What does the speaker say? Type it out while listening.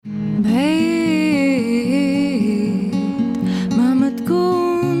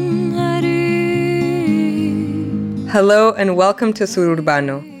Hello and welcome to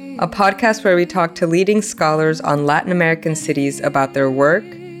Sururbano, a podcast where we talk to leading scholars on Latin American cities about their work,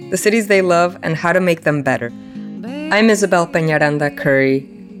 the cities they love, and how to make them better. I'm Isabel Peñaranda Curry,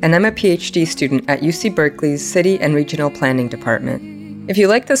 and I'm a PhD student at UC Berkeley's City and Regional Planning Department. If you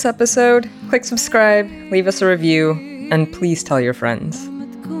like this episode, click subscribe, leave us a review, and please tell your friends.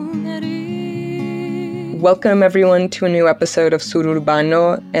 Welcome everyone to a new episode of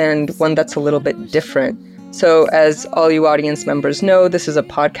Sururbano, and one that's a little bit different. So as all you audience members know, this is a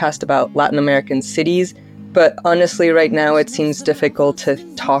podcast about Latin American cities, but honestly right now it seems difficult to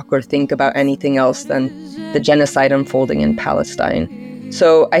talk or think about anything else than the genocide unfolding in Palestine.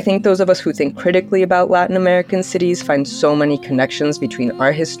 So I think those of us who think critically about Latin American cities find so many connections between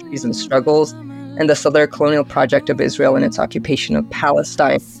our histories and struggles and the settler-colonial project of Israel and its occupation of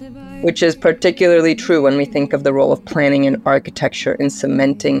Palestine, which is particularly true when we think of the role of planning and architecture in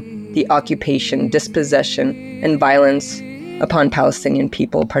cementing the occupation, dispossession, and violence upon Palestinian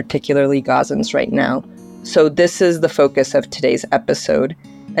people, particularly Gazans right now. So this is the focus of today's episode.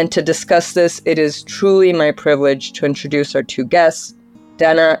 And to discuss this, it is truly my privilege to introduce our two guests,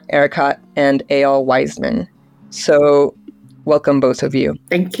 Dana, Erekat, and Eyal Weizman. So welcome both of you.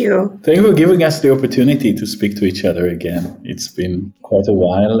 Thank you. Thank you for giving us the opportunity to speak to each other again. It's been quite a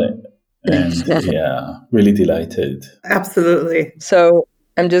while. And yeah, really delighted. Absolutely. So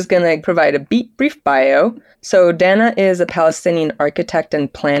I'm just going to provide a brief bio. So Dana is a Palestinian architect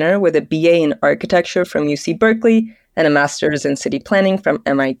and planner with a BA in architecture from UC Berkeley and a master's in city planning from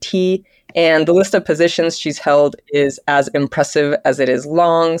MIT. And the list of positions she's held is as impressive as it is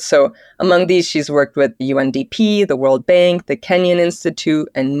long. So among these, she's worked with the UNDP, the World Bank, the Kenyon Institute,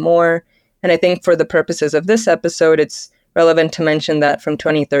 and more. And I think for the purposes of this episode, it's relevant to mention that from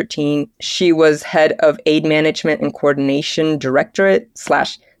 2013, she was head of Aid Management and Coordination Directorate /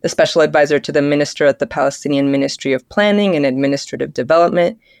 the special advisor to the minister at the Palestinian Ministry of Planning and Administrative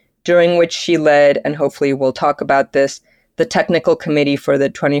Development, during which she led, and hopefully we'll talk about this, the technical committee for the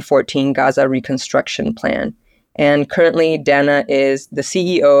 2014 Gaza Reconstruction Plan. And currently, Dana is the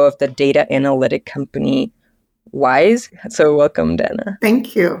CEO of the data analytic company Whyise. So welcome, Dana.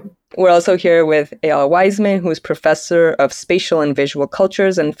 Thank you. We're also here with Eyal Weizman, who is professor of Spatial and Visual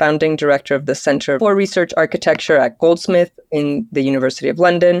Cultures and founding director of the Center for Research Architecture at Goldsmiths in the University of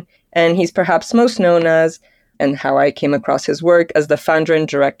London. And he's perhaps most known as, and how I came across his work, as the founder and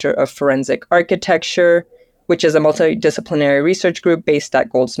director of Forensic Architecture, which is a multidisciplinary research group based at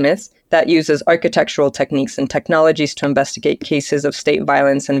Goldsmiths that uses architectural techniques and technologies to investigate cases of state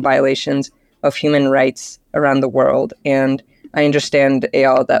violence and violations of human rights around the world. And I understand,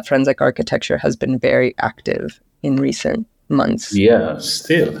 Eyal, that forensic architecture has been very active in recent months. Yeah,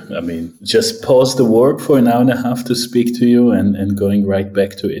 still. I mean, just pause the work for an hour and a half to speak to you and going right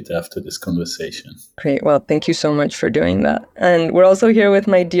back to it after this conversation. Great. Well, thank you so much for doing that. And we're also here with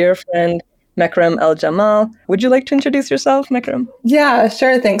my dear friend, Mekarem Eljamal. Would you like to introduce yourself, Mekarem? Yeah,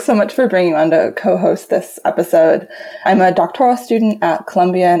 sure. Thanks so much for bringing me on to co-host this episode. I'm a doctoral student at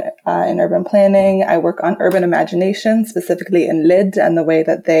Columbia in urban planning. I work on urban imagination, specifically in LID and the way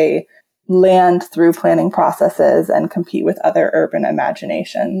that they land through planning processes and compete with other urban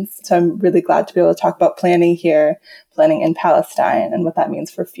imaginations. So I'm really glad to be able to talk about planning here, planning in Palestine, and what that means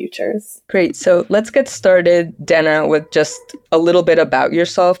for futures. Great. So let's get started, Dana, with just a little bit about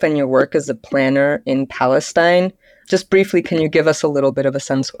yourself and your work as a planner in Palestine. Just briefly, can you give us a little bit of a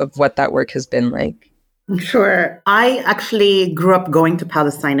sense of what that work has been like? Sure. I actually grew up going to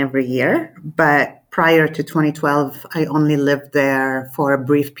Palestine every year, but prior to 2012, I only lived there for a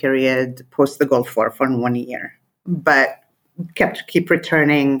brief period post the Gulf War for 1 year, but keep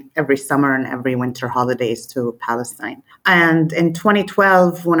returning every summer and every winter holidays to Palestine. And in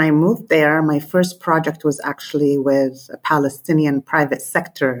 2012, when I moved there, my first project was actually with a Palestinian private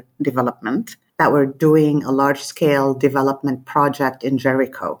sector development that were doing a large-scale development project in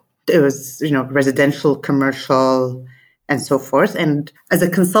Jericho. It was, residential, commercial, and so forth. And as a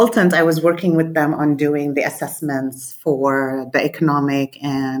consultant, I was working with them on doing the assessments for the economic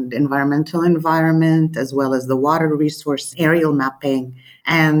and environmental environment, as well as the water resource aerial mapping.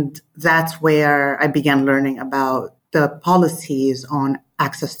 And that's where I began learning about the policies on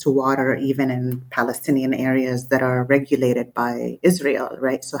access to water, even in Palestinian areas that are regulated by Israel,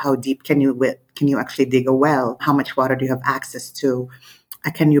 right? So how deep can you actually dig a well? How much water do you have access to?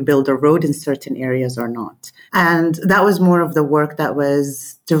 Can you build a road in certain areas or not? And that was more of the work that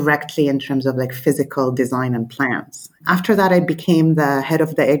was directly in terms of like physical design and plans. After that, I became the head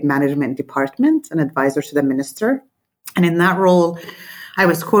of the aid management department, an advisor to the minister. And in that role, I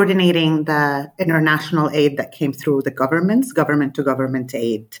was coordinating the international aid that came through the governments, government-to-government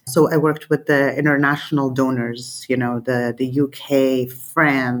aid. So I worked with the international donors, the UK,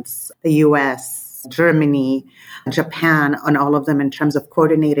 France, the US, Germany, Japan, on all of them in terms of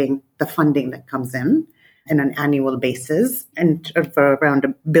coordinating the funding that comes in an annual basis and for around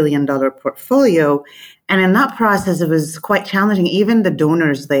 $1 billion portfolio. And in that process, it was quite challenging. Even the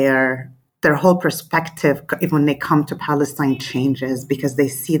donors there, their whole perspective when they come to Palestine changes because they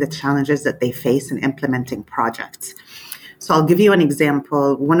see the challenges that they face in implementing projects. So I'll give you an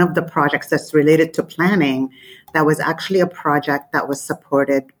example. One of the projects that's related to planning, that was actually a project that was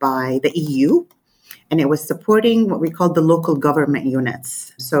supported by the EU, and it was supporting what we call the local government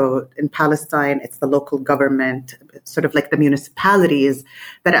units. So in Palestine, it's the local government, sort of like the municipalities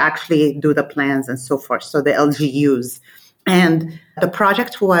that actually do the plans and so forth. So the LGUs. And the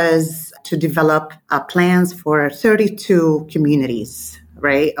project was to develop plans for 32 communities,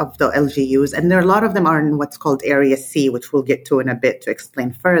 right, of the LGUs. And there are a lot of them are in what's called Area C, which we'll get to in a bit to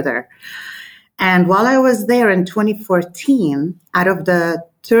explain further. And while I was there in 2014, out of the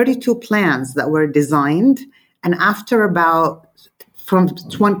 32 plans that were designed, and after from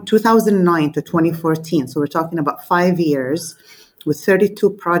 2009 to 2014, so we're talking about 5 years, with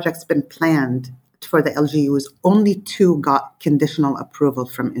 32 projects been planned for the LGUs, only 2 got conditional approval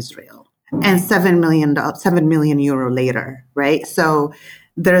from Israel, and 7 million euro later, right? So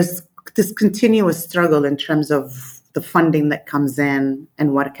there's this continuous struggle in terms of the funding that comes in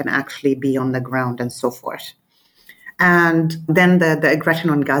and what can actually be on the ground and so forth. And then the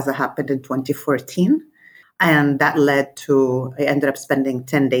aggression on Gaza happened in 2014, and that led to, I ended up spending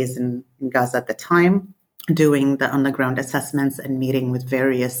 10 days in Gaza at the time, doing the on-the-ground assessments and meeting with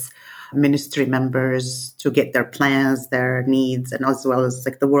various ministry members to get their plans, their needs, and as well as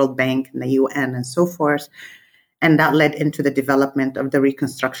like the World Bank and the UN and so forth. And that led into the development of the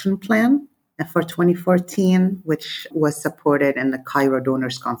Reconstruction Plan for 2014, which was supported in the Cairo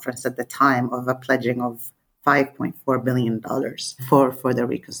Donors Conference at the time of a pledging of $5.4 billion for the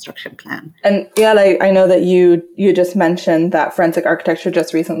Reconstruction Plan. And Eyal, I know that you just mentioned that Forensic Architecture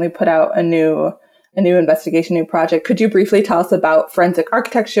just recently put out a new investigation, new project. Could you briefly tell us about Forensic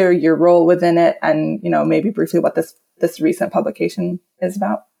Architecture, your role within it, and maybe briefly what this recent publication is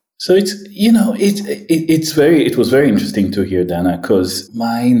about? So it was very interesting to hear, Dana, because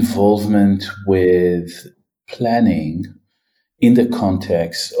my involvement with planning in the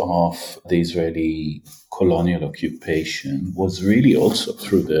context of the Israeli colonial occupation was really also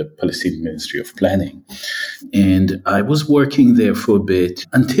through the Palestinian Ministry of Planning. And I was working there for a bit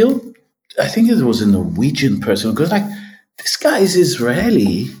until I think it was a Norwegian person, because this guy is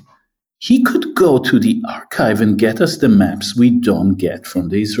Israeli. He could go to the archive and get us the maps we don't get from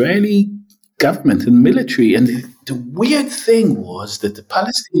the Israeli government and military. And the weird thing was that the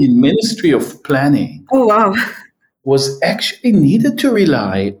Palestinian Ministry of Planning was actually needed to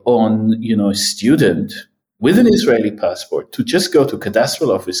rely on, a student with an Israeli passport to just go to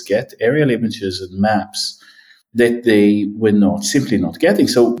cadastral office, get aerial images and maps that they were simply not getting.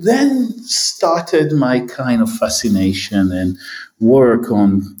 So then started my kind of fascination and work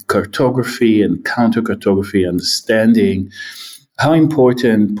on cartography and counter-cartography, understanding how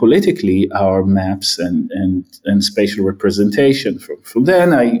important politically our maps and spatial representation. From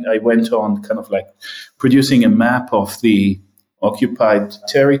then I went on kind of like producing a map of the occupied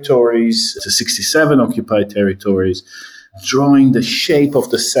territories, the 67 occupied territories, drawing the shape of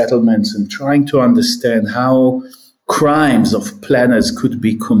the settlements and trying to understand how crimes of planners could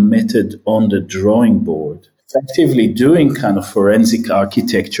be committed on the drawing board. Effectively doing kind of forensic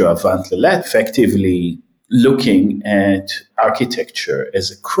architecture avant la lettre, effectively looking at architecture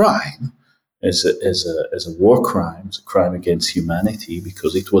as a crime, as a war crime, as a crime against humanity,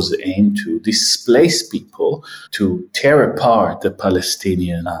 because it was aimed to displace people, to tear apart the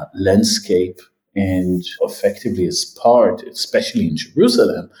Palestinian landscape, and effectively as part, especially in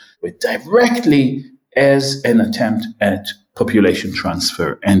Jerusalem, with directly as an attempt at population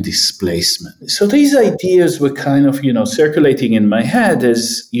transfer and displacement. So these ideas were kind of, circulating in my head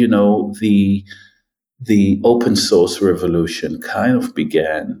as, the open source revolution kind of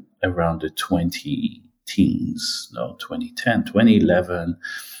began around the 2010s, 2011,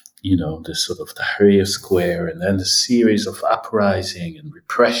 the sort of the Tahrir Square, and then the series of uprising and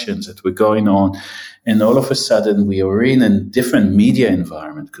repressions that were going on. And all of a sudden we were in a different media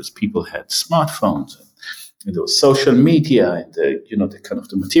environment because people had smartphones and there was social media and the kind of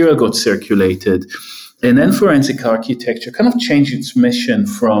the material got circulated. And then forensic architecture kind of changed its mission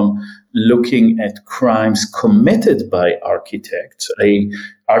from looking at crimes committed by architects.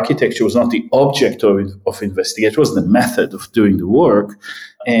 Architecture was not the object of investigation, it was the method of doing the work.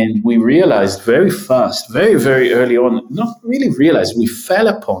 And we realized very fast, very, very early on, not really realized, we fell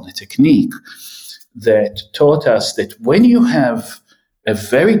upon a technique that taught us that when you have a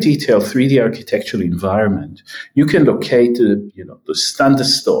very detailed 3D architectural environment, you can locate the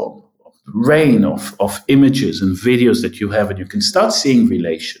thunderstorm, rain of images and videos that you have, and you can start seeing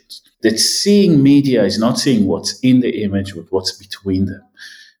relations. That seeing media is not seeing what's in the image, but what's between them.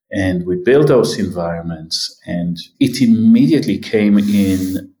 And we built those environments, and it immediately came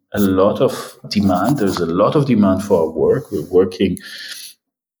in a lot of demand. There's a lot of demand for our work. We're working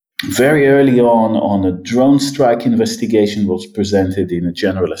very early on a drone strike investigation was presented in a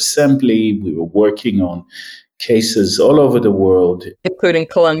General Assembly. We were working on cases all over the world. Including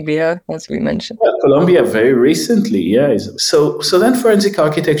Colombia, as we mentioned. Well, Colombia very recently, yeah. So then forensic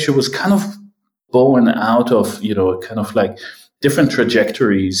architecture was kind of born out of, kind of like different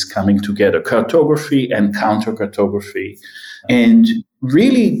trajectories coming together, cartography and counter-cartography, and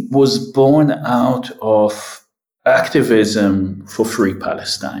really was born out of activism for free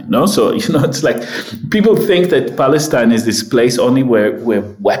Palestine. No, so it's like people think that Palestine is this place only where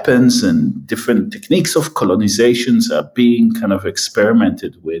weapons and different techniques of colonizations are being kind of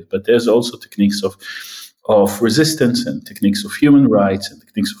experimented with, but there's also techniques of resistance and techniques of human rights and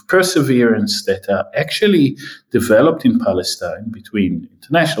techniques of perseverance that are actually developed in Palestine between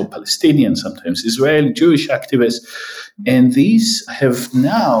international Palestinian, sometimes Israeli, Jewish activists. And these have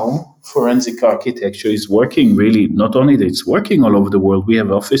now, forensic architecture is working really, not only that it's working all over the world, we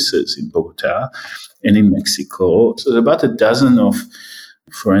have offices in Bogota and in Mexico. So there's about a dozen of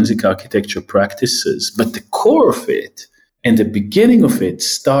forensic architecture practices, but the core of it and the beginning of it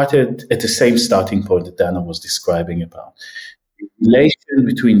started at the same starting point that Dana was describing about. The relation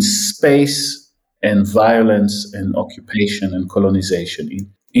between space and violence and occupation and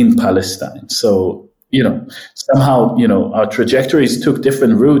colonization in Palestine. So, somehow, our trajectories took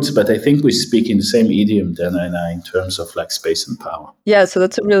different routes, but I think we speak in the same idiom, Dana and I, in terms of like space and power. Yeah, so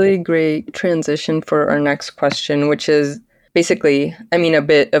that's a really great transition for our next question, which is basically, a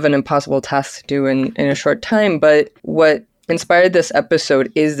bit of an impossible task to do in a short time, but what inspired this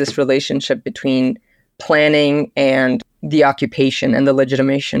episode is this relationship between planning and the occupation and the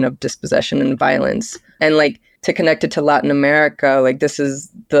legitimation of dispossession and violence. And to connect it to Latin America, this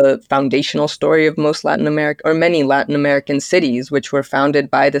is the foundational story of most Latin America, or many Latin American cities, which were founded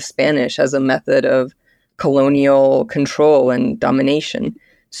by the Spanish as a method of colonial control and domination.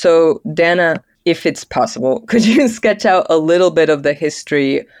 So, Dana, if it's possible, could you sketch out a little bit of the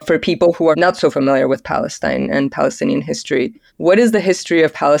history for people who are not so familiar with Palestine and Palestinian history? What is the history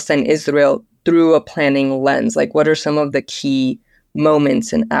of Palestine-Israel through a planning lens? What are some of the key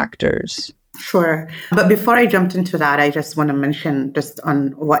moments and actors? Sure. But before I jumped into that, I just want to mention just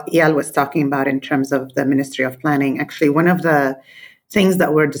on what Eyal was talking about in terms of the Ministry of Planning. Actually, one of the things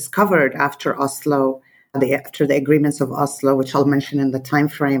that were discovered after Oslo, after the agreements of Oslo, which I'll mention in the time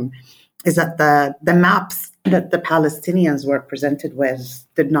frame, is that the maps that the Palestinians were presented with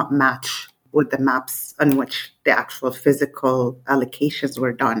did not match with the maps on which the actual physical allocations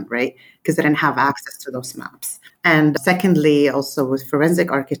were done, right? Because they didn't have access to those maps. And secondly, also with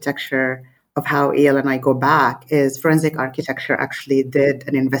forensic architecture, of how Eyal and I go back, is forensic architecture actually did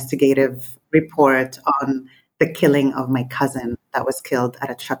an investigative report on the killing of my cousin that was killed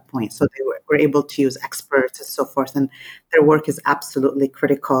at a checkpoint. So they were able to use experts and so forth. And their work is absolutely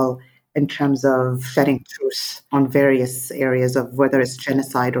critical in terms of shedding truth on various areas of whether it's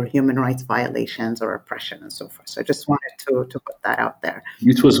genocide or human rights violations or oppression and so forth. So I just wanted to put that out there.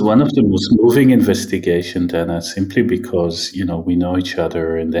 It was one of the most moving investigations, Dana, simply because, we know each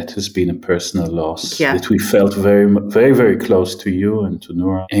other, and that has been a personal loss that we felt very, very, very close to you and to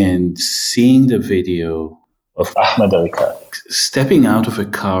Noura. And seeing the video of Ahmed Erekat stepping out of a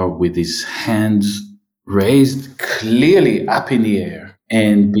car with his hands raised clearly up in the air,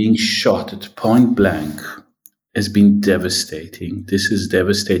 and being shot at point blank has been devastating. This is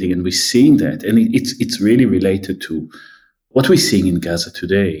devastating, and we're seeing that. And it's really related to what we're seeing in Gaza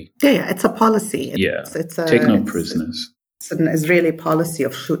today. Yeah, it's a policy. Take no prisoners. It's an Israeli policy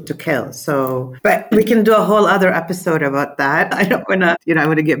of shoot to kill. So, but we can do a whole other episode about that. I don't want to, I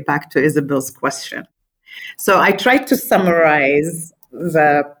want to get back to Isabel's question. So I tried to summarize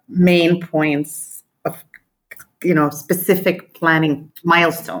the main points of specific planning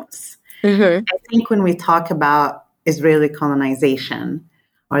milestones. Mm-hmm. I think when we talk about Israeli colonization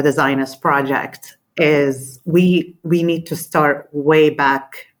or the Zionist project, is we need to start way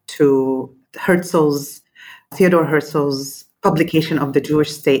back to Theodor Herzl's publication of the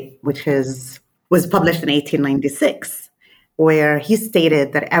Jewish State, which was published in 1896, where he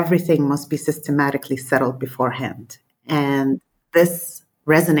stated that everything must be systematically settled beforehand. And this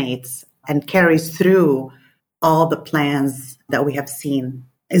resonates and carries through all the plans that we have seen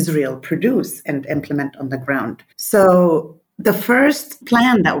Israel produce and implement on the ground. So the first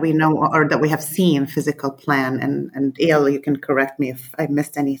plan that we know or that we have seen, physical plan, and Eyal, you can correct me if I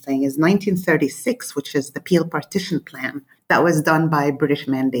missed anything, is 1936, which is the Peel Partition Plan that was done by the British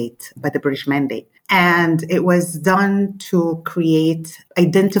Mandate. And it was done to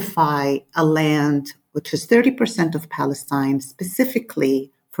identify a land which is 30% of Palestine,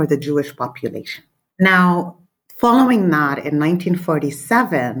 specifically for the Jewish population. Now, following that, in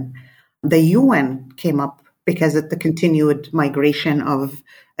 1947, the UN came up because of the continued migration of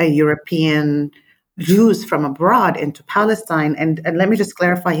European Jews from abroad into Palestine. And let me just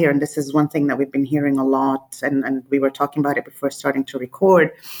clarify here, and this is one thing that we've been hearing a lot, and we were talking about it before starting to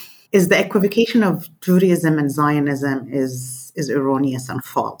record, is the equivocation of Judaism and Zionism is erroneous and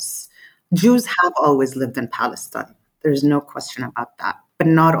false. Jews have always lived in Palestine. There's no question about that. But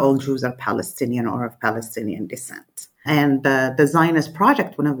not all Jews are Palestinian or of Palestinian descent. And the Zionist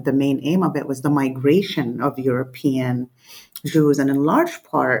project, one of the main aim of it was the migration of European Jews, and in large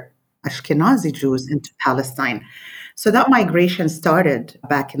part, Ashkenazi Jews into Palestine. So that migration started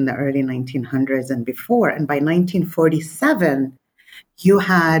back in the early 1900s and before. And by 1947, you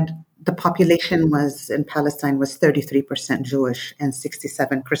had the population in Palestine was 33% Jewish and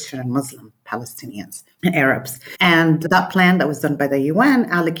 67% Christian and Muslim Palestinians and Arabs. And that plan that was done by the UN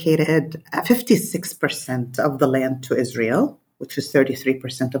allocated 56% of the land to Israel, which is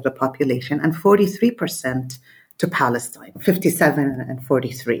 33% of the population, and 43% to Palestine, 57 and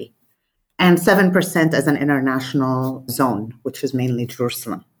 43, and 7% as an international zone, which is mainly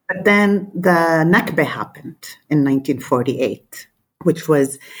Jerusalem. But then the Nakba happened in 1948. Which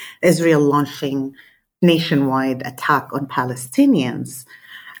was Israel launching nationwide attack on Palestinians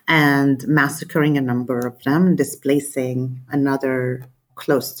and massacring a number of them, displacing another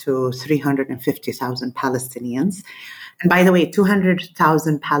close to 350,000 Palestinians. And by the way,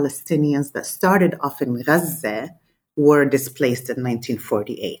 200,000 Palestinians that started off in Gaza were displaced in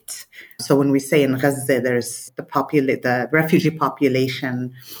 1948. So when we say in Gaza, there's the refugee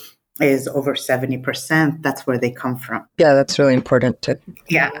population is over 70%. That's where they come from. Yeah, that's really important too.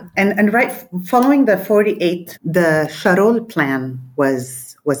 Yeah. And right following the 48, the Sharon plan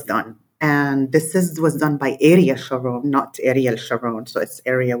was done. And this was done by Area Sharon, not Ariel Sharon. So it's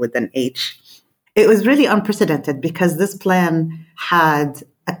area with an H. It was really unprecedented because this plan had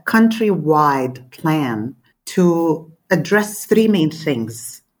a countrywide plan to address three main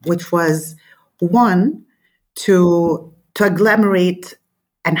things, which was one, to agglomerate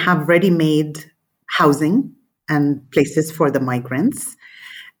and have ready-made housing and places for the migrants,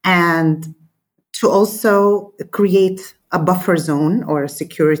 and to also create a buffer zone or a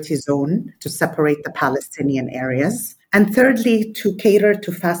security zone to separate the Palestinian areas. And thirdly, to cater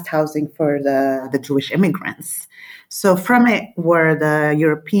to fast housing for the Jewish immigrants. So from it were the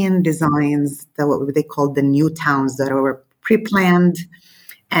European designs, what they called the new towns that were pre-planned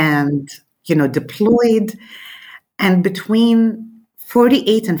and, deployed. And between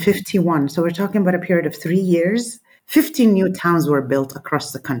 48 and 51, so we're talking about a period of 3 years, 15 new towns were built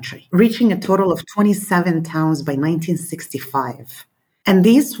across the country, reaching a total of 27 towns by 1965. And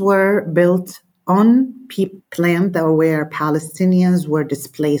these were built on land where Palestinians were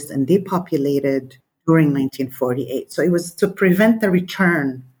displaced and depopulated during 1948. So it was to prevent the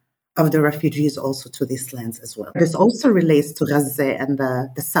return of the refugees also to these lands as well. This also relates to Gaza and the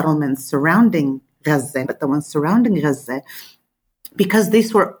settlements surrounding Gaza, but the ones surrounding Gaza, because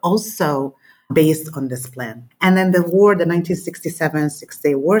these were also based on this plan. And then the war, the 1967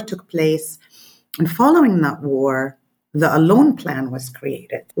 Six-Day War took place. And following that war, the Alone Plan was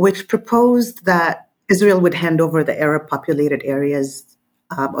created, which proposed that Israel would hand over the Arab-populated areas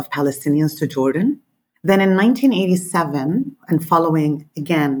of Palestinians to Jordan. Then in 1987, and following,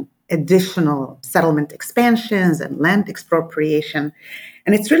 again, additional settlement expansions and land expropriation.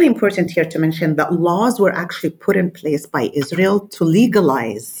 And it's really important here to mention that laws were actually put in place by Israel to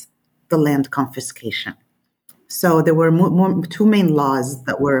legalize the land confiscation. So there were two main laws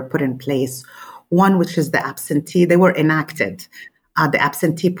that were put in place. One, which is the absentee, they were enacted, the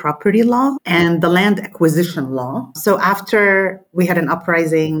absentee property law and the land acquisition law. So after we had an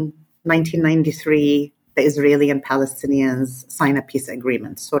uprising, 1993, the Israeli and Palestinians signed a peace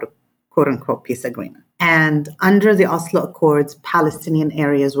agreement, sort of quote-unquote peace agreement. And under the Oslo Accords, Palestinian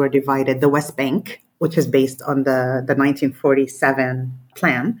areas were divided. The West Bank, which is based on the 1947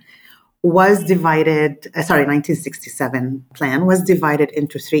 plan, was divided, 1967 plan was divided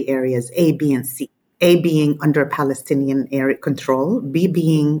into three areas, A, B, and C. A being under Palestinian area control, B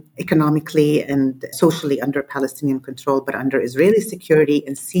being economically and socially under Palestinian control, but under Israeli security,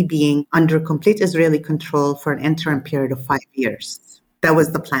 and C being under complete Israeli control for an interim period of 5 years. That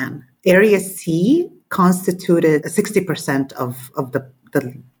was the plan. Area C constituted 60% of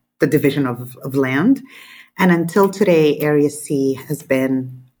the division of land. And until today, Area C has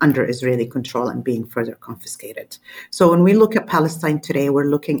been under Israeli control and being further confiscated. So when we look at Palestine today, we're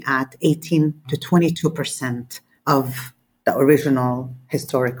looking at 18 to 22% of the original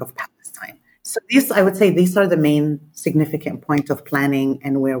historic of Palestine. So I would say these are the main significant point of planning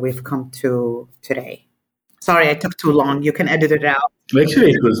and where we've come to today. Sorry, I took too long. You can edit it out. Actually,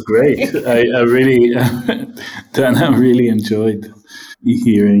 it was great. I really, Dana, really enjoyed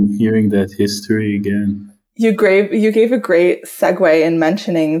hearing that history again. You gave a great segue in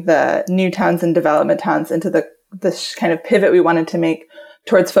mentioning the new towns and development towns into this kind of pivot we wanted to make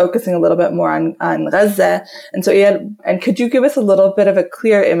towards focusing a little bit more on Gaza. And so, and could you give us a little bit of a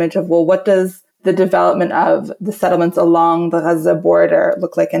clear image of, well, what does the development of the settlements along the Gaza border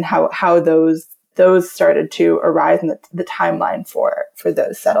look like, and how those started to arise in the timeline for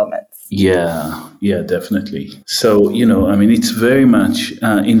those settlements? Yeah, definitely. So, it's very much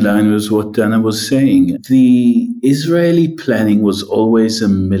in line with what Dana was saying. The Israeli planning was always a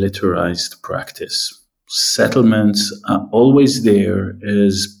militarized practice. Settlements are always there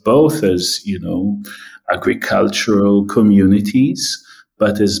as agricultural communities,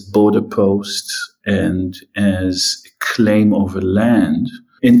 but as border posts and as a claim over land.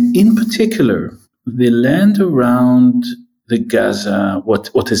 And in particular, the land around the Gaza,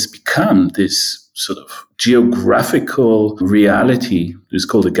 what has become this sort of geographical reality is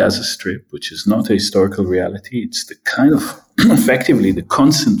called the Gaza Strip, which is not a historical reality. It's the kind of effectively the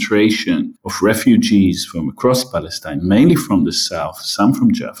concentration of refugees from across Palestine, mainly from the south, some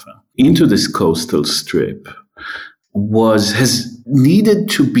from Jaffa, into this coastal strip, has needed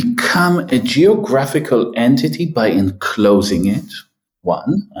to become a geographical entity by enclosing it.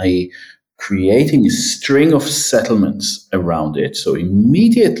 One, creating a string of settlements around it. So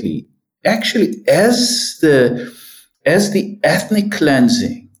immediately, actually, as the ethnic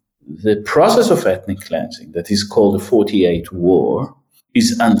cleansing, the process of ethnic cleansing that is called the 48 War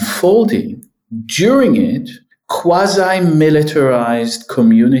is unfolding, during it, quasi-militarized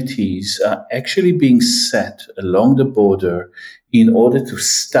communities are actually being set along the border in order to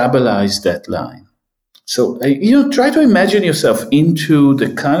stabilize that line. So, try to imagine yourself into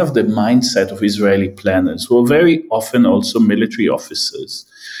the kind of the mindset of Israeli planners, who are very often also military officers,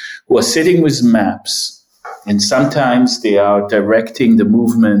 who are sitting with maps, and sometimes they are directing the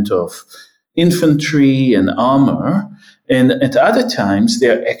movement of infantry and armor, and at other times they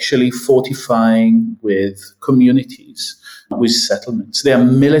are actually fortifying with communities, with settlements. They are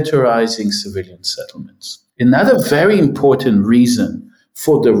militarizing civilian settlements. Another very important reason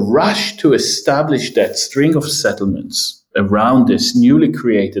for the rush to establish that string of settlements around this newly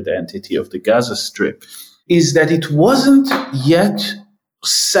created entity of the Gaza Strip is that it wasn't yet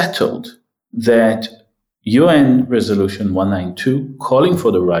settled that UN Resolution 192, calling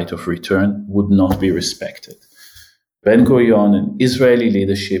for the right of return, would not be respected. Ben-Gurion and Israeli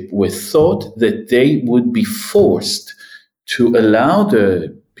leadership were thought that they would be forced to allow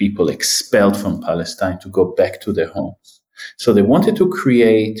the people expelled from Palestine to go back to their homes. So they wanted to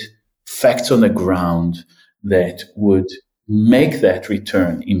create facts on the ground that would make that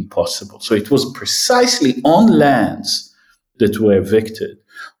return impossible. So it was precisely on lands that were evicted,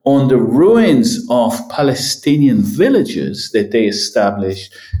 on the ruins of Palestinian villages, that they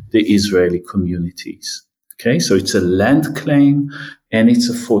established the Israeli communities. Okay, so it's a land claim, and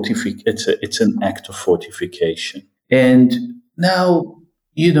it's an act of fortification. And now,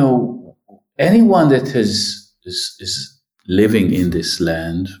 anyone that is living in this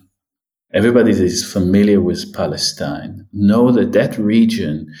land, everybody that is familiar with Palestine, know that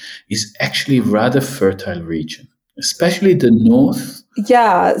region is actually a rather fertile region, especially the north.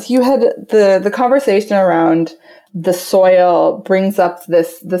 Yeah, you had the conversation around the soil brings up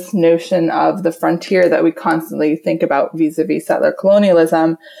this notion of the frontier that we constantly think about vis-a-vis settler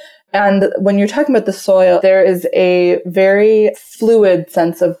colonialism. And when you're talking about the soil, there is a very fluid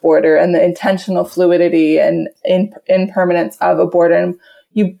sense of border and the intentional fluidity and impermanence of a border. And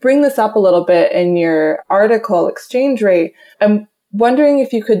you bring this up a little bit in your article, Exchange Rate. I'm wondering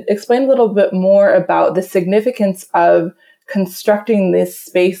if you could explain a little bit more about the significance of constructing this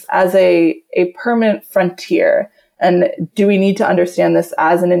space as a permanent frontier. And do we need to understand this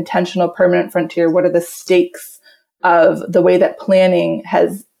as an intentional permanent frontier? What are the stakes of the way that planning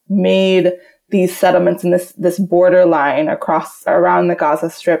has made these settlements and this borderline around the Gaza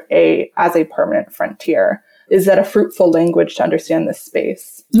Strip as a permanent frontier? Is that a fruitful language to understand this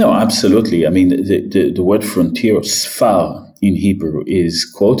space? No, absolutely. I mean, the word frontier, sfar in Hebrew, is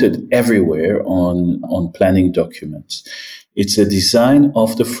quoted everywhere on planning documents. It's a design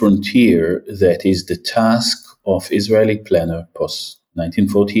of the frontier that is the task of Israeli planner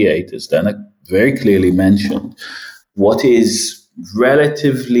post-1948, as Dana very clearly mentioned. What is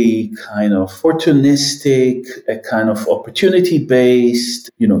relatively kind of opportunistic, a kind of opportunity-based,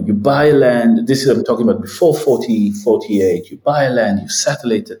 you buy land. This is, I'm talking about before 48. You buy a land, you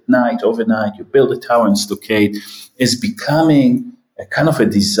settle it at night, overnight, you build a tower and stockade, is becoming a kind of a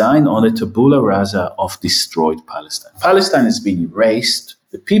design on a tabula rasa of destroyed Palestine. Palestine has been erased.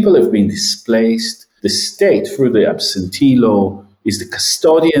 The people have been displaced. The state, through the absentee law, is the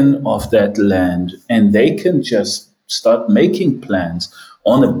custodian of that land, and they can just start making plans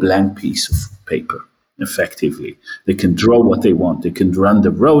on a blank piece of paper, effectively. They can draw what they want. They can run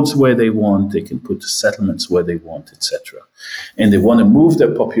the roads where they want. They can put the settlements where they want, etc. And they want to move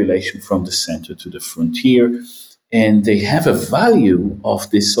their population from the center to the frontier. And they have a value of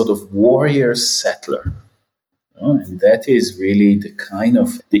this sort of warrior settler. And that is really the kind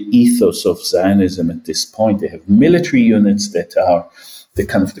of the ethos of Zionism at this point. They have military units that are the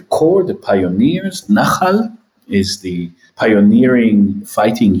kind of the core, the pioneers. Nachal is the pioneering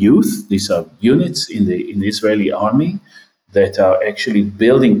fighting youth. These are units in the Israeli army that are actually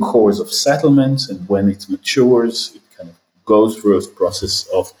building cores of settlements, and when it matures, it kind of goes through a process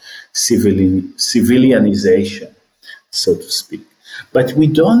of civilianization, so to speak. But we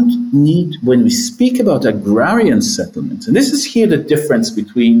don't need, when we speak about agrarian settlements, and this is here the difference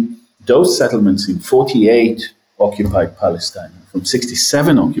between those settlements in 48 occupied Palestine, from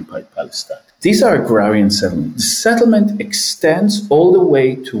 67 occupied Palestine. These are agrarian settlements. The settlement extends all the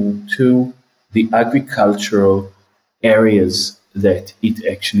way to the agricultural areas that it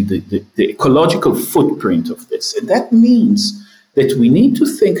actually, the ecological footprint of this. And that means that we need to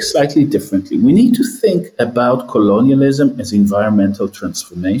think slightly differently. We need to think about colonialism as environmental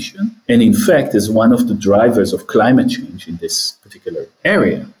transformation, and in fact, as one of the drivers of climate change in this particular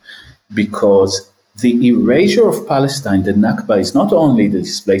area, because the erasure of Palestine, the Nakba, is not only the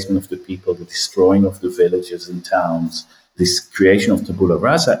displacement of the people, the destroying of the villages and towns, this creation of tabula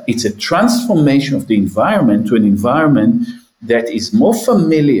rasa, it's a transformation of the environment to an environment that is more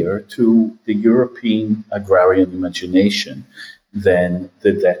familiar to the European agrarian imagination than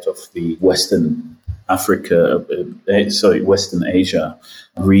that of the Western Asia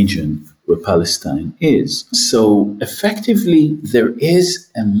region where Palestine is. So effectively, there is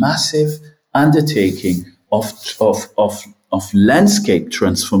a massive undertaking of landscape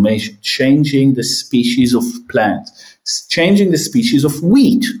transformation, changing the species of plants, changing the species of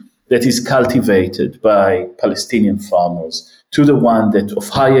wheat that is cultivated by Palestinian farmers to the one that of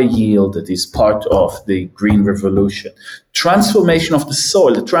higher yield that is part of the Green Revolution. Transformation of the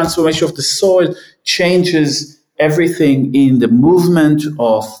soil. The transformation of the soil changes everything in the movement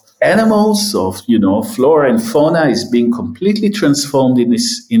of animals, of flora and fauna is being completely transformed in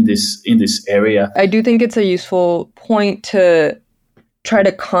this area. I do think it's a useful point to try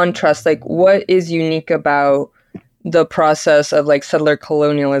to contrast what is unique about the process of settler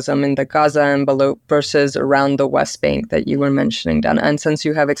colonialism in the Gaza envelope versus around the West Bank that you were mentioning, Dana. And since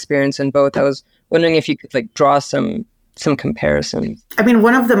you have experience in both, I was wondering if you could draw some comparisons. I mean,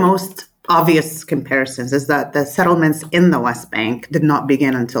 one of the most obvious comparisons is that the settlements in the West Bank did not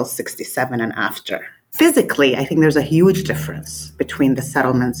begin until 67 and after. Physically, I think there's a huge difference between the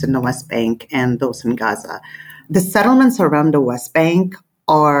settlements in the West Bank and those in Gaza. The settlements around the West Bank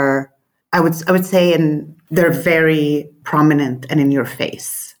are, I would say, they're very prominent and in your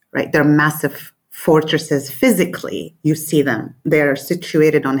face, right? They're massive fortresses physically. You see them. They're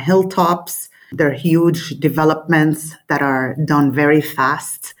situated on hilltops. They're huge developments that are done very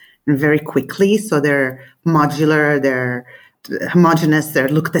fast and very quickly. So they're modular, they're homogeneous, they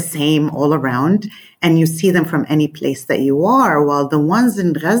look the same all around. And you see them from any place that you are. While the ones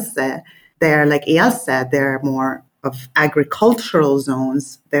in Gaza, they're, like Eyal said, they're more of agricultural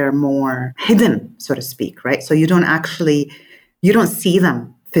zones. They're more hidden, so to speak, right? So you don't see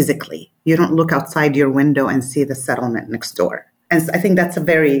them physically. You don't look outside your window and see the settlement next door. And I think that's a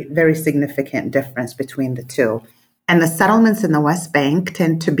very, very significant difference between the two. And the settlements in the West Bank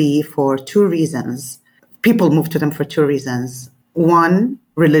tend to be for two reasons. People move to them for two reasons. One,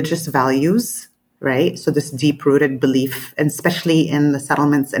 religious values, right? So this deep-rooted belief, and especially in the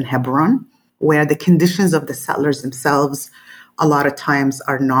settlements in Hebron, where the conditions of the settlers themselves a lot of times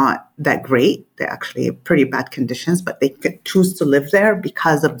are not that great. They're actually pretty bad conditions, but they could choose to live there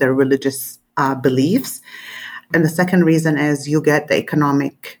because of their religious beliefs. And the second reason is you get the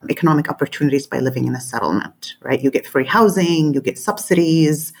economic opportunities by living in a settlement, right? You get free housing, you get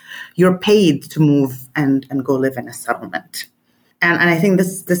subsidies, you're paid to move and go live in a settlement. And I think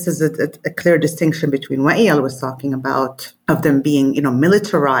this is a clear distinction between what Eyal was talking about, of them being,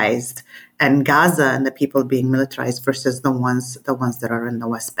 militarized, and Gaza and the people being militarized versus the ones that are in the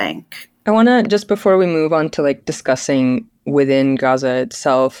West Bank. I want to, just before we move on to discussing within Gaza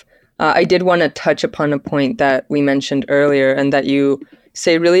itself, I did want to touch upon a point that we mentioned earlier and that you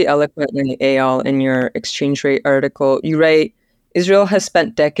say really eloquently, Eyal, in your exchange rate article. You write, Israel has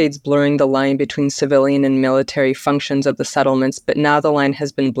spent decades blurring the line between civilian and military functions of the settlements, but now the line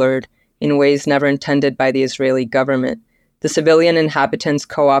has been blurred in ways never intended by the Israeli government. The civilian inhabitants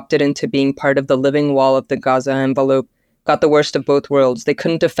co-opted into being part of the living wall of the Gaza envelope got the worst of both worlds. They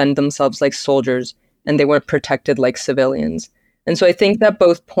couldn't defend themselves like soldiers, and they weren't protected like civilians. And so I think that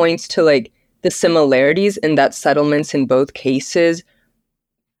both points to the similarities in that settlements in both cases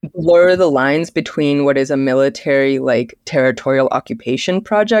blur the lines between what is a military territorial occupation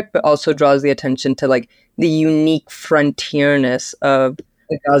project, but also draws the attention to the unique frontierness of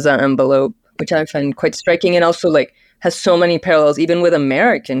the Gaza envelope, which I find quite striking, and also has so many parallels even with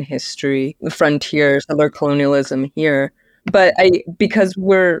American history, the frontier, settler-colonialism here. But because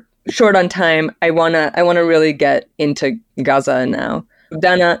we're short on time, I wanna really get into Gaza now.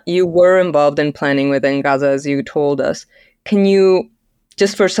 Dana, you were involved in planning within Gaza, as you told us. Can you,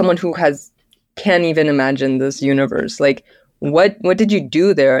 just for someone who can't even imagine this universe, what did you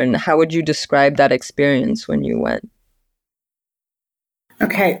do there, and how would you describe that experience when you went?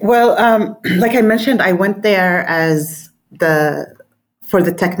 Okay, well, like I mentioned, I went there as the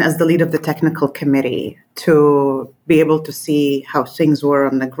lead of the technical committee to be able to see how things were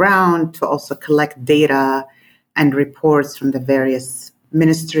on the ground, to also collect data and reports from the various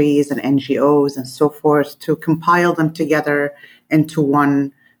ministries and NGOs and so forth, to compile them together into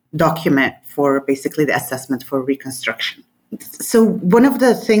one document for basically the assessment for reconstruction. So one of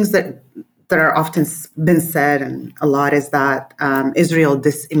the things that are often been said and a lot is that Israel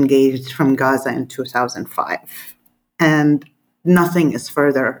disengaged from Gaza in 2005. And nothing is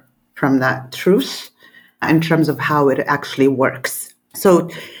further from that truth in terms of how it actually works. So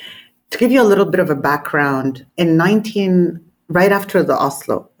to give you a little bit of a background, right after the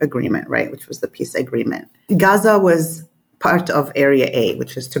Oslo agreement, right, which was the peace agreement, Gaza was part of Area A,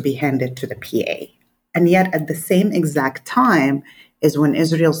 which is to be handed to the PA. And yet at the same exact time is when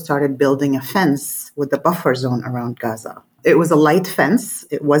Israel started building a fence with the buffer zone around Gaza. It was a light fence.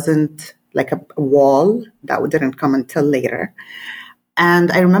 It wasn't like a wall. That didn't come until later.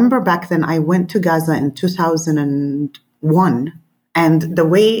 And I remember back then I went to Gaza in 2001. And the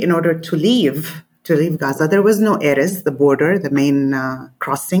way in order to leave Gaza, there was no Erez, the border, the main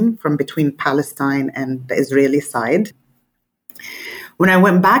crossing from between Palestine and the Israeli side. When I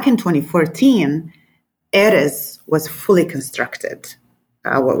went back in 2014, Erez was fully constructed,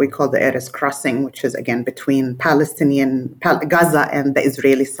 what we call the Erez crossing, which is again between Gaza and the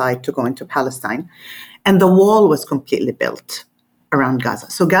Israeli side to go into Palestine. And the wall was completely built around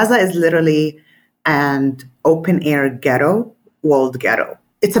Gaza. So Gaza is literally an open air ghetto, walled ghetto.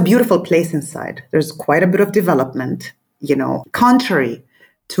 It's a beautiful place inside. There's quite a bit of development, contrary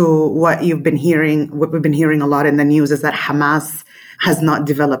to what we've been hearing a lot in the news is that Hamas has not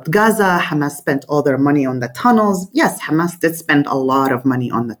developed Gaza. Hamas spent all their money on the tunnels. Yes, Hamas did spend a lot of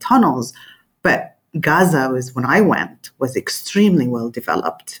money on the tunnels, but Gaza when I went, was extremely well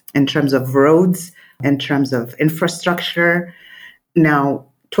developed in terms of roads, in terms of infrastructure. Now,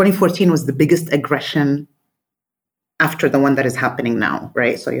 2014 was the biggest aggression after the one that is happening now,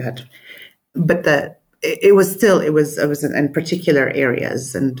 right? So it was in particular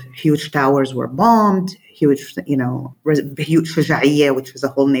areas, and huge towers were bombed, huge Shuja'iyya, which was a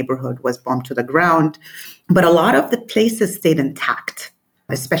whole neighborhood, was bombed to the ground. But a lot of the places stayed intact,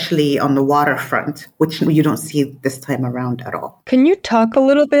 especially on the waterfront, which you don't see this time around at all. Can you talk a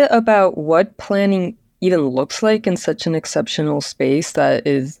little bit about what planning even looks like in such an exceptional space that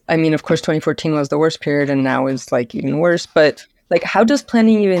is, of course, 2014 was the worst period and now is even worse, but how does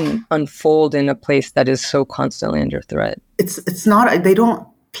planning even unfold in a place that is so constantly under threat? It's not, they don't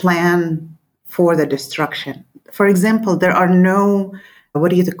plan for the destruction. For example, there are no,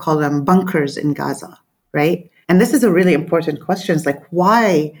 bunkers in Gaza, right? And this is a really important question. It's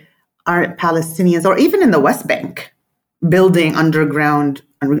why aren't Palestinians, or even in the West Bank, building underground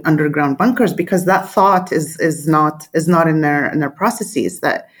bunkers? Because that thought is not in their processes,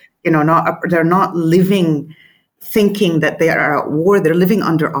 that they're not living thinking that they are at war. They're living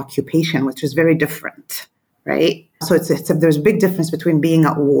under occupation, which is very different, right? So there's a big difference between being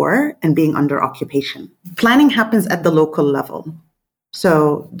at war and being under occupation. Planning happens at the local level.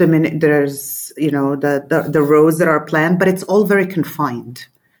 So the minute there's, the roads that are planned, but it's all very confined.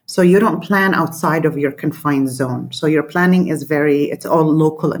 So you don't plan outside of your confined zone. So your planning it's all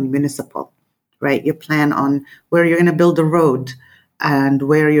local and municipal, right? You plan on where you're going to build a road and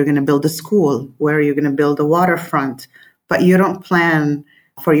where you're going to build a school, where you're going to build a waterfront, but you don't plan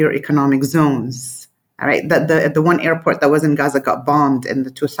for your economic zones. All right. The one airport that was in Gaza got bombed in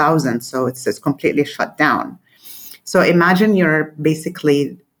the 2000s, so it's completely shut down. So imagine you're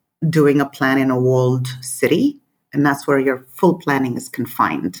basically doing a plan in a walled city, and that's where your full planning is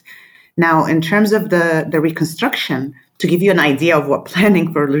confined. Now, in terms of the reconstruction, to give you an idea of what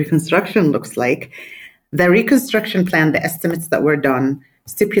planning for reconstruction looks like, the reconstruction plan, the estimates that were done,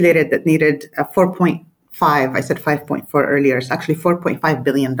 stipulated that needed a 4.5, I said 5.4 earlier, it's actually $4.5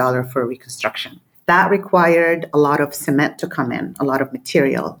 billion for reconstruction. That required a lot of cement to come in, a lot of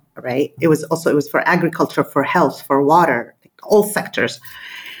material, right? It was for agriculture, for health, for water, all sectors.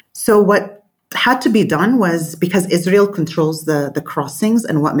 So what had to be done was, because Israel controls the crossings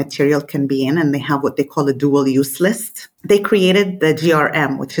and what material can be in, and they have what they call a dual use list, they created the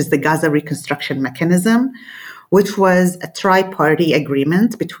GRM, which is the Gaza Reconstruction Mechanism, which was a tri-party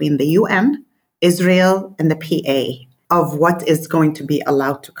agreement between the UN, Israel, and the PA of what is going to be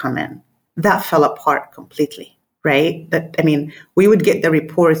allowed to come in. That fell apart completely, right? We would get the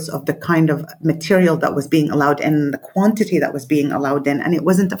reports of the kind of material that was being allowed in, the quantity that was being allowed in, and it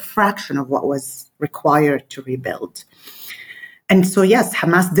wasn't a fraction of what was required to rebuild. And so, yes,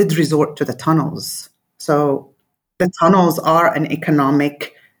 Hamas did resort to the tunnels. So the tunnels are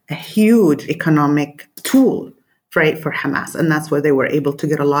a huge economic tool, right, for Hamas. And that's where they were able to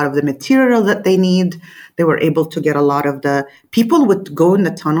get a lot of the material that they need. They were able to get a lot of the people would go in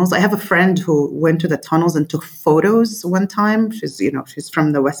the tunnels. I have a friend who went to the tunnels and took photos one time. She's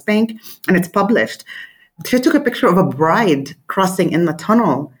from the West Bank, and it's published. She took a picture of a bride crossing in the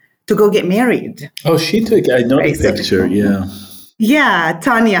tunnel to go get married. Oh, I know the picture, yeah. Yeah,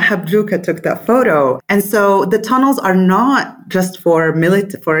 Tanya Habjuka took that photo. And so the tunnels are not just for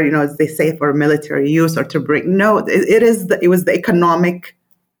as they say, for military use or to bring. No, it was the economic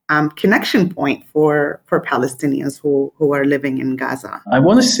connection point for Palestinians who are living in Gaza. I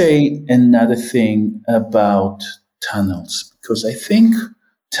want to say another thing about tunnels, because I think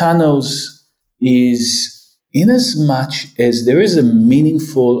tunnels is, in as much as there is a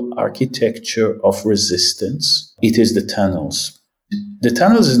meaningful architecture of resistance, it is the tunnels. The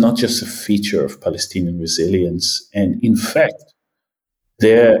tunnels is not just a feature of Palestinian resilience. And in fact,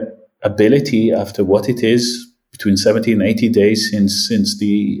 their ability, after what it is, between 70 and 80 days since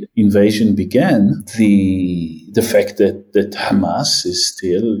the invasion began, the fact that Hamas is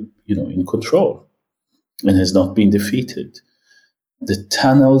still, in control and has not been defeated. The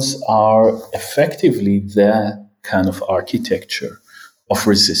tunnels are effectively that kind of architecture of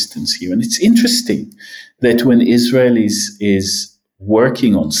resistance here. And it's interesting that when Israel is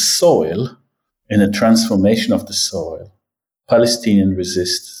working on soil and a transformation of the soil, Palestinian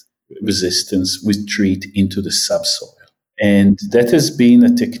resistance retreat into the subsoil. And that has been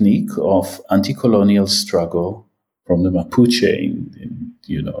a technique of anti-colonial struggle from the Mapuche in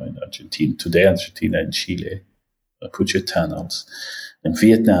Argentina, today Argentina and Chile, Mapuche tunnels, and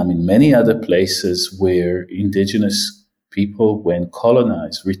Vietnam, in many other places where indigenous people, when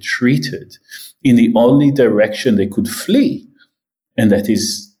colonized, retreated in the only direction they could flee, and that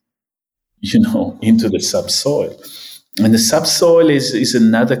is, into the subsoil. And the subsoil is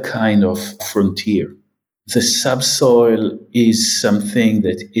another kind of frontier. The subsoil is something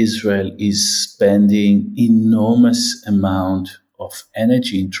that Israel is spending enormous amount of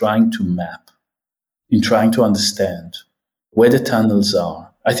energy in trying to map, in trying to understand where the tunnels are.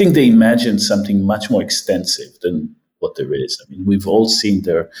 I think they imagine something much more extensive than what there is. We've all seen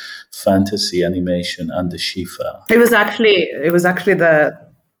their fantasy animation under Shifa. It was actually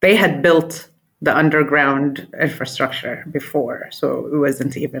they had built the underground infrastructure before, so it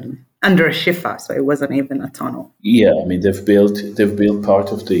wasn't even under Shifa, so it wasn't even a tunnel. Yeah, they've built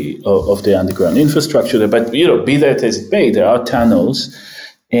part of the underground infrastructure there, but be that as it may, there are tunnels,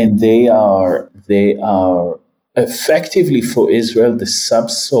 and they are effectively, for Israel, the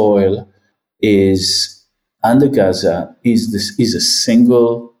subsoil is under Gaza is a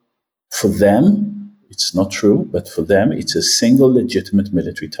single, for them, it's not true, but for them, it's a single legitimate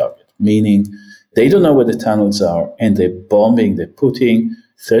military target, meaning they don't know where the tunnels are, and they're bombing, they're putting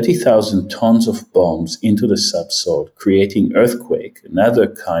 30,000 tons of bombs into the subsoil, creating earthquake, another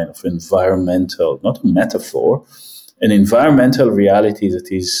kind of environmental, not a metaphor, an environmental reality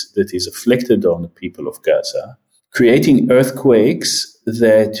that is afflicted on the people of Gaza, creating earthquakes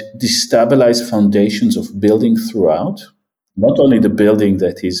that destabilize foundations of building throughout, not only the building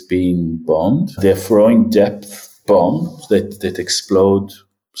that is being bombed, they're throwing depth bombs that explode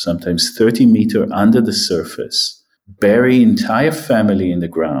sometimes 30 meters under the surface, bury entire families in the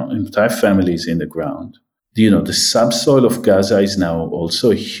ground. The subsoil of Gaza is now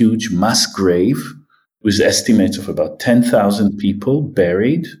also a huge mass grave with estimates of about 10,000 people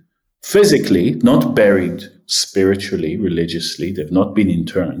buried, physically, not buried spiritually, religiously. They've not been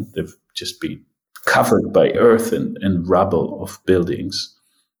interned. They've just been covered by earth and rubble of buildings.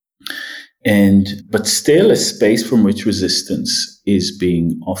 But still a space from which resistance is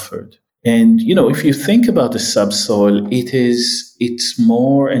being offered. And, if you think about the subsoil, it's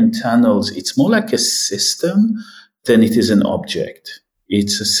more in tunnels. It's more like a system than it is an object.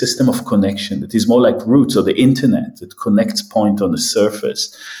 It's a system of connection. It is more like roots or the internet that connects point on the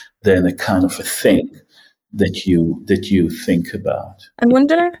surface than a kind of a thing that you think about. I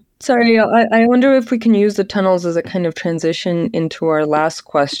wonder if we can use the tunnels as a kind of transition into our last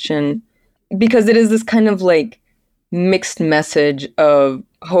question, because it is this kind of like mixed message of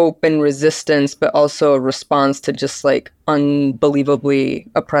hope and resistance, but also a response to just like unbelievably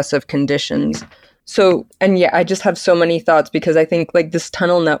oppressive conditions. So, I just have so many thoughts, because I think like this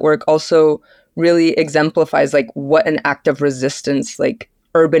tunnel network also really exemplifies like what an act of resistance, like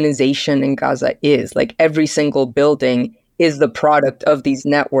urbanization in Gaza is. Like every single building is the product of these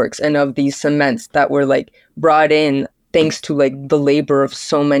networks and of these cements that were like brought in thanks to like the labor of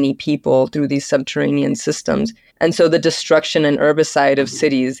so many people through these subterranean systems. And so the destruction and herbicide of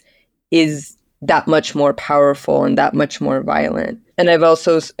cities is that much more powerful and that much more violent. And I've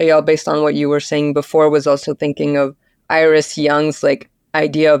also, Eyal, based on what you were saying before, was also thinking of Iris Young's like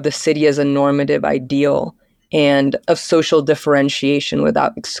idea of the city as a normative ideal, and of social differentiation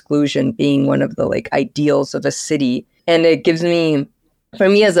without exclusion being one of the like ideals of a city. And it gives me, for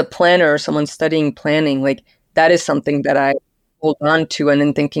me as a planner or someone studying planning, like that is something that I hold on to. And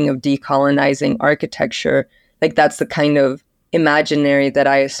in thinking of decolonizing architecture, like that's the kind of imaginary that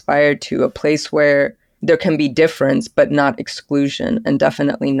I aspire to, a place where there can be difference, but not exclusion, and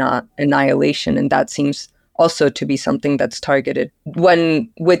definitely not annihilation. And that seems also to be something that's targeted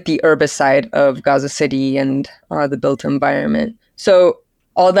with the herbicide of Gaza City and the built environment. So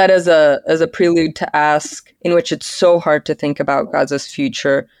all that as a prelude to ask, in which it's so hard to think about Gaza's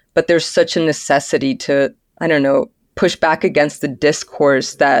future, but there's such a necessity to, push back against the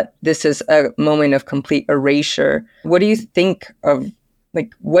discourse that this is a moment of complete erasure. What do you think of,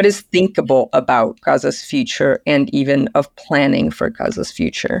 what is thinkable about Gaza's future and even of planning for Gaza's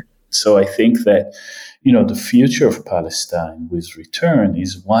future? So I think that, the future of Palestine with return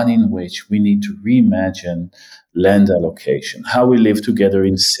is one in which we need to reimagine land allocation, how we live together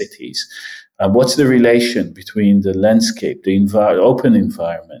in cities. What's the relation between the landscape, the open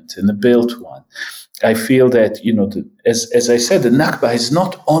environment, and the built one? I feel that, as I said, the Nakba has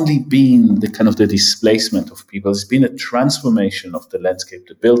not only been the kind of the displacement of people, it's been a transformation of the landscape,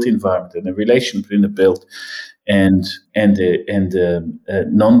 the built environment, and the relation between the built and the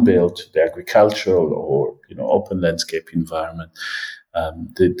non-built, the agricultural or open landscape environment.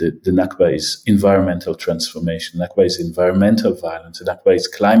 The Nakba is environmental transformation. Nakba is environmental violence. The Nakba is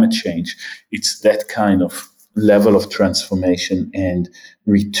climate change. It's that kind of level of transformation, and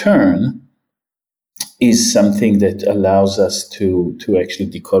return is something that allows us to actually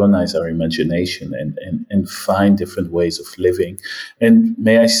decolonize our imagination and find different ways of living. And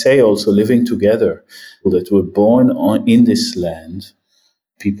may I say also living together, that were born in this land,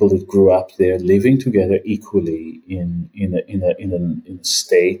 people that grew up there living together equally in a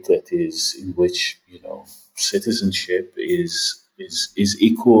state that is in which citizenship is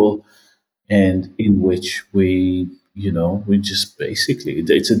equal, and in which we just basically,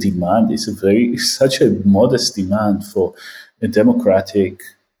 it's a demand. It's such a modest demand for a democratic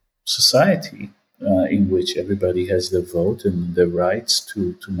society in which everybody has their vote and their rights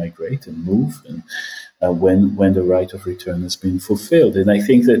to migrate and move, and when the right of return has been fulfilled. And I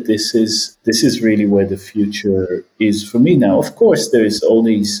think that this is really where the future is for me now. Of course, there's all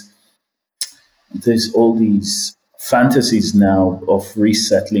these fantasies now of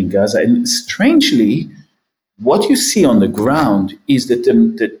resettling Gaza, and strangely, what you see on the ground is that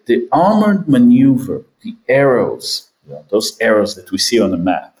the armored maneuver, the arrows, those arrows that we see on the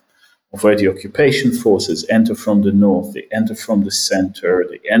map, of where the occupation forces enter from the north, they enter from the center,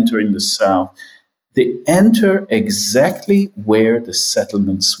 they enter in the south, they enter exactly where the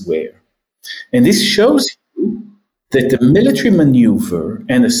settlements were. And this shows you that the military maneuver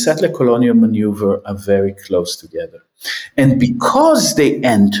and the settler-colonial maneuver are very close together. And because they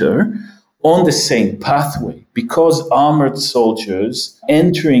enter on the same pathway, because armored soldiers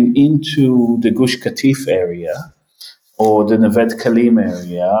entering into the Gush Katif area, or the Nevet Kalim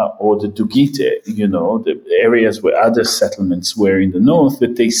area, or the Dugit, the areas where other settlements were in the north,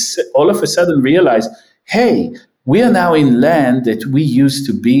 that they all of a sudden realize, hey, we are now in land that we used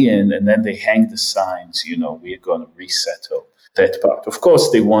to be in, and then they hang the signs, we are going to resettle that part. Of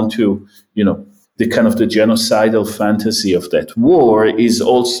course, they want to, the kind of the genocidal fantasy of that war is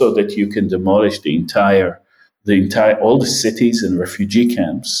also that you can demolish the entire all the cities and refugee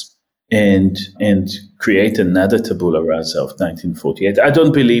camps and create another tabula rasa of 1948. I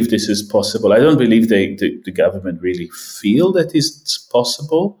don't believe this is possible. I don't believe the government really feel that it's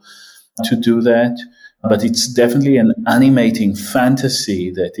possible to do that. But it's definitely an animating fantasy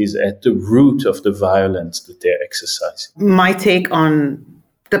that is at the root of the violence that they're exercising. My take on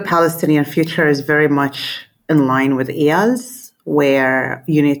the Palestinian future is very much in line with Eyal's, where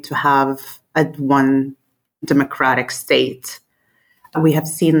you need to have one democratic state. We have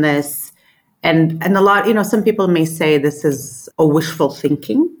seen this, and a lot, some people may say this is a wishful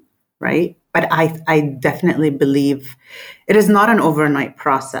thinking, right? But I definitely believe it is not an overnight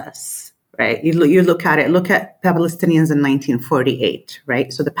process. Right. You look at it, look at Palestinians in 1948,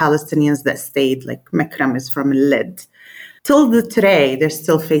 right? So the Palestinians that stayed, like Mekarem is from Lid. Till today, they're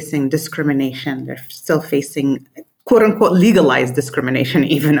still facing discrimination. They're still facing, quote unquote, legalized discrimination,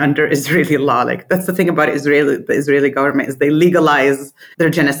 even under Israeli law. Like, that's the thing about the Israeli government is they legalize their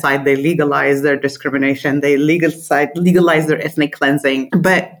genocide. They legalize their discrimination. They legalize their ethnic cleansing.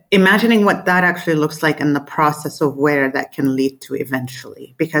 But imagining what that actually looks like in the process of where that can lead to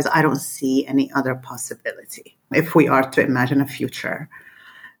eventually, because I don't see any other possibility if we are to imagine a future.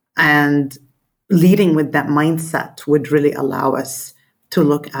 And leading with that mindset would really allow us to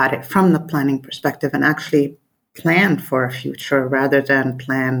look at it from the planning perspective and actually plan for a future rather than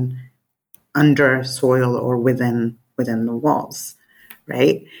plan under soil or within the walls,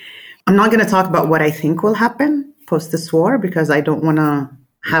 right? I'm not going to talk about what I think will happen post this war because I don't want to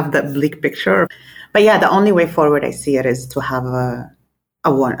have that bleak picture. But yeah, the only way forward I see it is to have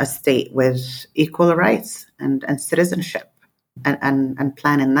a state with equal rights and citizenship and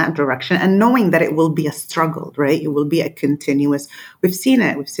plan in that direction, and knowing that it will be a struggle, right? It will be a continuous, we've seen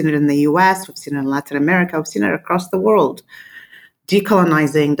it in the US, we've seen it in Latin America, we've seen it across the world.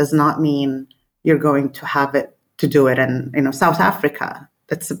 Decolonizing does not mean you're going to have it to do it in South Africa.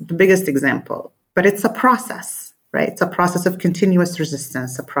 That's the biggest example, but it's a process. Right? It's a process of continuous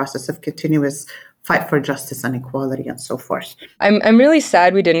resistance, a process of continuous fight for justice and equality and so forth. I'm really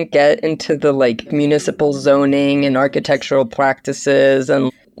sad we didn't get into the municipal zoning and architectural practices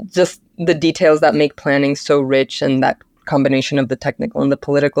and just the details that make planning so rich and that combination of the technical and the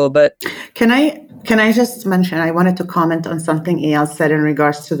political. But can I just mention, I wanted to comment on something Eyal said in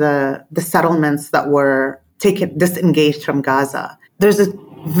regards to the settlements that were disengaged from Gaza. There's a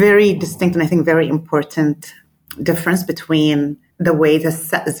very distinct and I think very important difference between the way the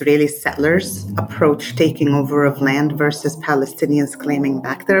Israeli settlers approach taking over of land versus Palestinians claiming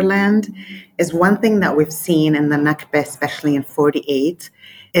back their land is one thing that we've seen in the Nakba, especially in 48,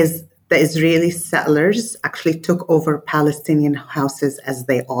 is the Israeli settlers actually took over Palestinian houses as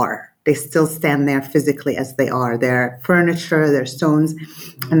they are. They still stand there physically as they are. Their furniture, their stones,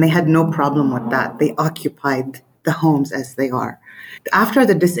 and they had no problem with that. They occupied the homes as they are. After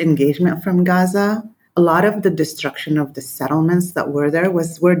the disengagement from Gaza, a lot of the destruction of the settlements that were there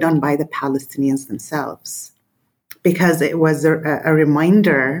were done by the Palestinians themselves, because it was a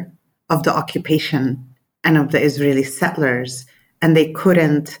reminder of the occupation and of the Israeli settlers, and they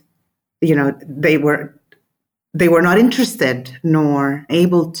couldn't, they were not interested nor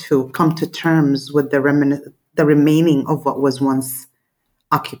able to come to terms with the remaining of what was once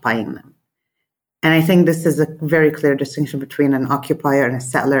occupying them. And I think this is a very clear distinction between an occupier and a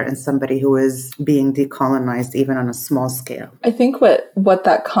settler and somebody who is being decolonized even on a small scale. I think what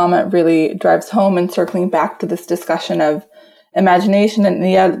that comment really drives home, and circling back to this discussion of imagination,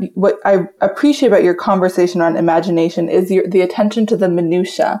 and what I appreciate about your conversation on imagination is the attention to the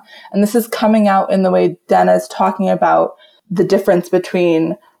minutia. And this is coming out in the way Dana is talking about the difference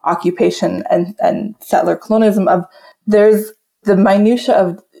between occupation and settler colonialism. There's the minutia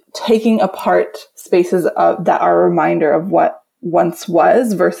of taking apart spaces that are a reminder of what once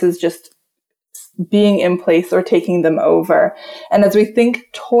was versus just being in place or taking them over. And as we think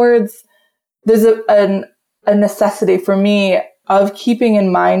towards, there's a necessity for me of keeping in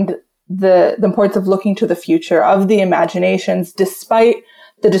mind the importance of looking to the future, of the imaginations. Despite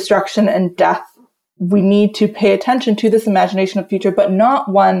the destruction and death, we need to pay attention to this imagination of future, but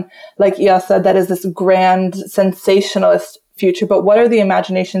not one, like Eyal said, that is this grand sensationalist future, but what are the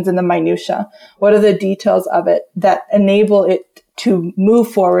imaginations in the minutia? What are the details of it that enable it to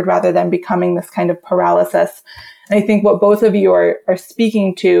move forward rather than becoming this kind of paralysis? And I think what both of you are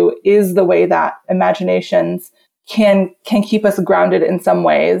speaking to is the way that imaginations can keep us grounded in some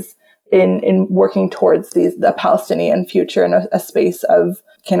ways in working towards the Palestinian future in a space of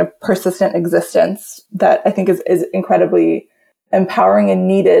kind of persistent existence that I think is incredibly empowering and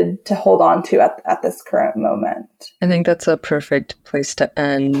needed to hold on to at this current moment. I think that's a perfect place to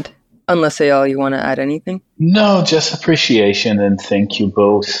end. Unless, Eyal, you want to add anything? No, just appreciation and thank you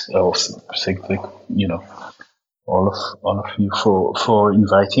both. Also, all of you for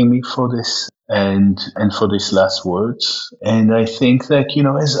inviting me for this and for these last words. And I think that,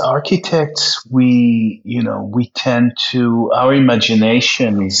 as architects, we tend to, our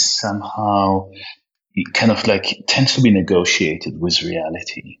imagination is somehow kind of like tends to be negotiated with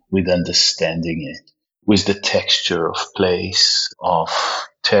reality, with understanding it, with the texture of place, of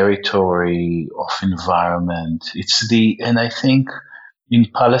territory, of environment. And I think in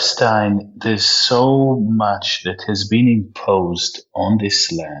Palestine, there's so much that has been imposed on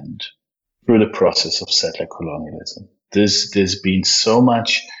this land through the process of settler colonialism. There's been so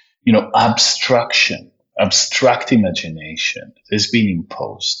much, abstract imagination has been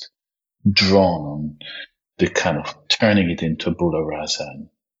imposed, drawn on the kind of turning it into Bula Rasa,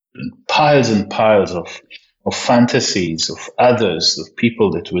 and piles of fantasies of others, of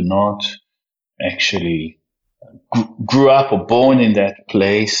people that were not actually grew up or born in that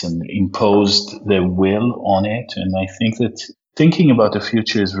place and imposed their will on it. And I think that thinking about the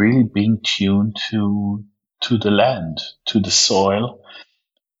future is really being tuned to the land, to the soil,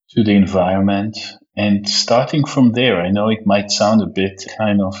 to the environment, and starting from there. I know it might sound a bit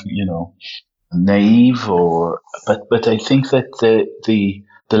kind of, naive, but I think that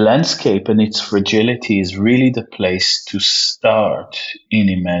the landscape and its fragility is really the place to start in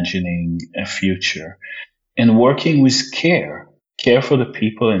imagining a future and working with care for the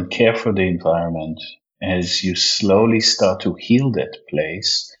people and care for the environment as you slowly start to heal that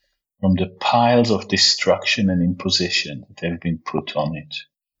place from the piles of destruction and imposition that have been put on it.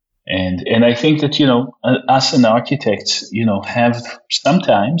 And I think that, us and architects, have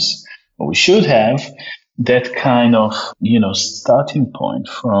sometimes, or we should have, that kind of, starting point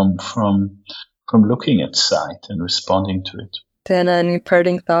from looking at sight and responding to it. Dana, any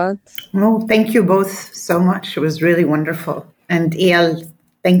parting thoughts? Oh, thank you both so much. It was really wonderful. And Eyal,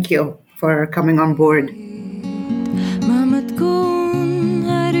 thank you for coming on board.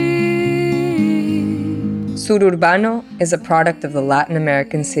 Sururbano is a product of the Latin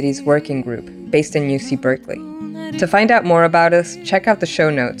American Cities Working Group, based in UC Berkeley. To find out more about us, check out the show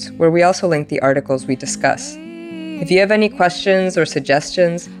notes, where we also link the articles we discuss. If you have any questions or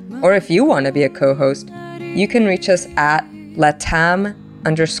suggestions, or if you want to be a co-host, you can reach us at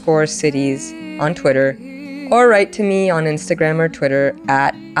latam_cities on Twitter, or write to me on Instagram or Twitter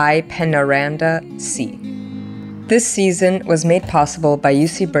at ipenarandac. This season was made possible by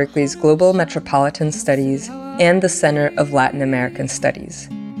UC Berkeley's Global Metropolitan Studies and the Center of Latin American Studies.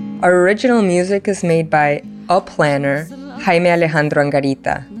 Our original music is made by a planner, Jaime Alejandro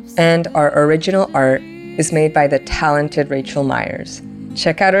Angarita, and our original art is made by the talented Rachel Myers.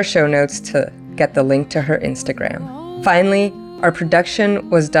 Check out our show notes to get the link to her Instagram. Finally, our production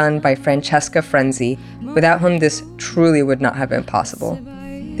was done by Francesca Frenzy, without whom this truly would not have been possible.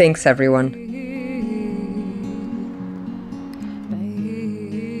 Thanks, everyone.